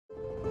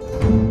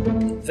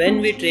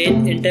When we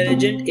train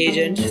intelligent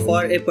agents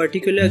for a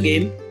particular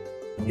game,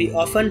 we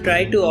often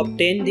try to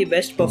obtain the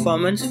best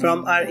performance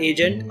from our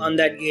agent on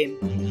that game.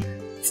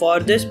 For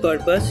this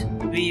purpose,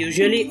 we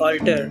usually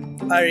alter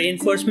our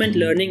reinforcement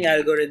learning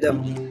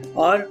algorithm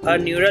or our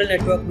neural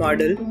network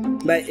model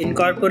by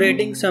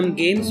incorporating some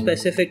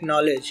game-specific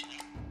knowledge.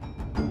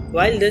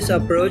 While this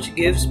approach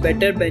gives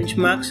better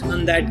benchmarks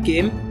on that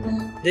game,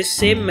 this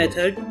same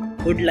method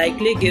would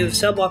likely give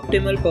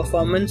suboptimal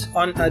performance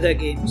on other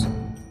games.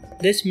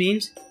 This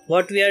means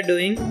what we are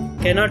doing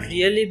cannot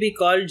really be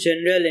called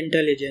general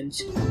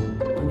intelligence.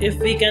 If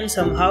we can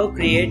somehow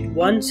create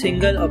one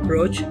single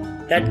approach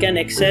that can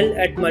excel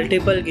at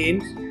multiple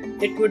games,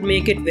 it would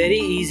make it very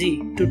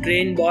easy to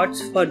train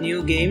bots for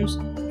new games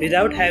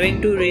without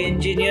having to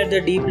re-engineer the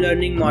deep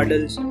learning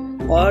models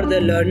or the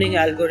learning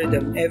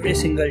algorithm every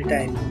single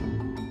time.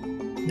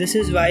 This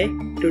is why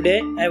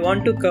today I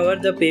want to cover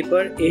the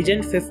paper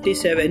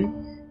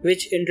Agent57,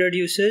 which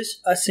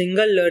introduces a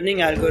single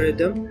learning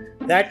algorithm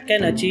that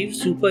can achieve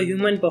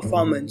superhuman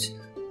performance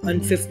on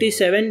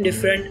 57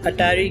 different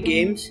Atari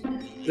games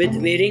with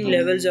varying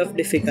levels of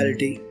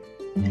difficulty.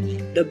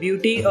 The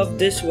beauty of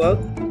this work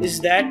is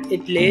that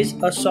it lays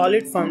a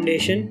solid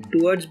foundation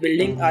towards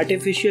building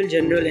artificial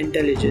general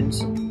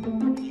intelligence.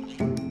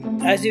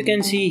 As you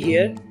can see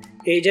here,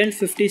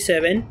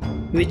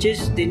 Agent57, which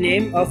is the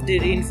name of the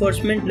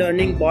reinforcement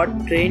learning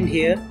bot trained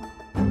here,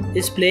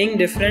 is playing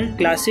different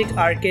classic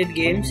arcade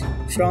games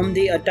from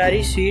the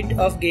Atari suite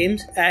of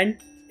games, and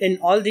in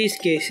all these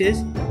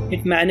cases,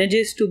 it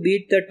manages to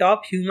beat the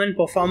top human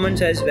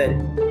performance as well.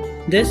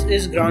 This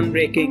is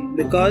groundbreaking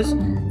because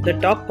the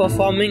top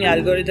performing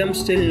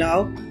algorithms till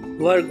now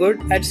were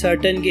good at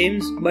certain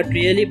games but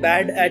really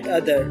bad at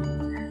other.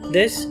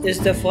 This is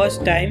the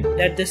first time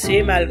that the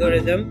same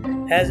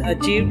algorithm has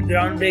achieved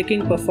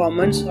groundbreaking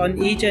performance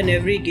on each and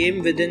every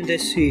game within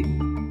this suite.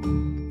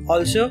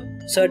 Also,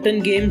 certain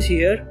games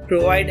here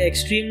provide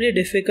extremely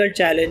difficult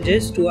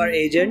challenges to our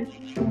agent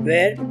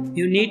where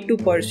you need to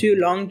pursue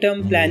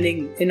long-term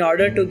planning in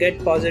order to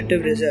get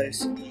positive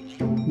results.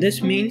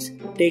 This means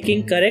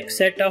taking correct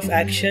set of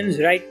actions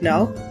right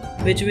now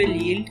which will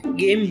yield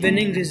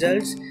game-winning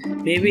results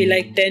maybe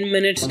like 10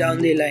 minutes down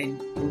the line.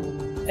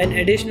 An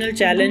additional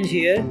challenge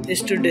here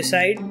is to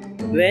decide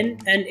when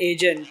an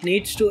agent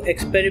needs to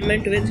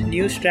experiment with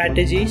new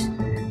strategies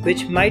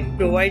which might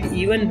provide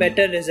even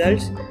better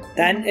results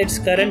than its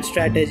current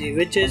strategy,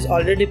 which is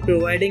already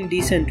providing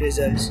decent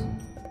results.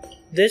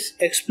 This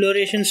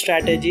exploration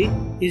strategy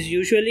is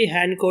usually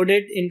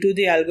hand-coded into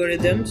the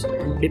algorithms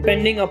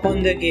depending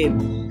upon the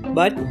game,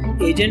 but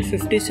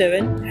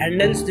Agent57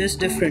 handles this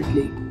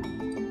differently.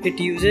 It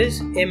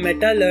uses a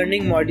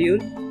meta-learning module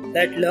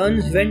that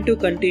learns when to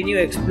continue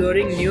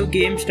exploring new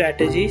game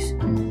strategies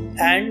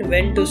and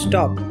when to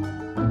stop,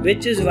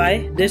 which is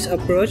why this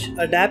approach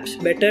adapts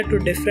better to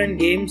different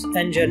games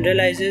and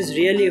generalizes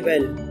really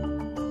well.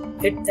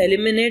 It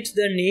eliminates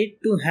the need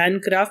to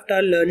handcraft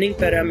our learning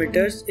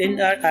parameters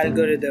in our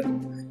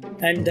algorithm,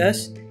 and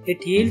thus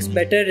it yields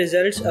better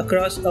results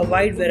across a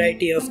wide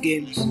variety of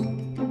games.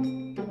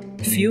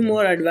 Few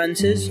more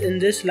advances in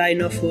this line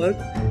of work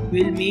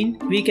will mean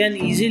we can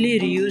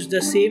easily reuse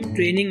the same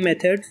training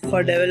method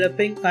for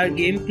developing our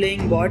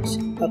game-playing bots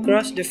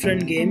across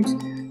different games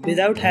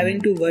without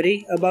having to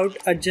worry about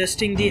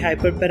adjusting the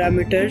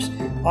hyperparameters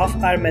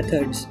of our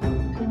methods.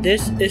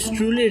 This is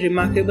truly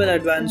remarkable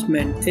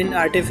advancement in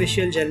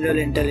artificial general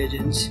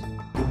intelligence.